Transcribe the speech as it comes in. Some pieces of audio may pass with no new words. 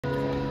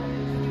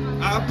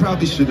I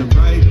probably shouldn't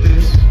write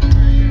this.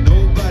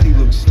 Nobody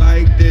looks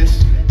like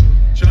this.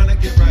 Trying to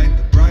get right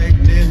the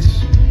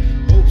brightness.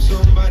 Hope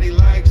somebody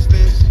likes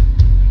this.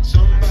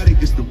 Somebody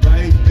gets the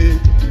right fit.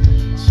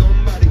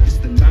 Somebody gets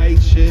the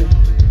night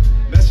shift.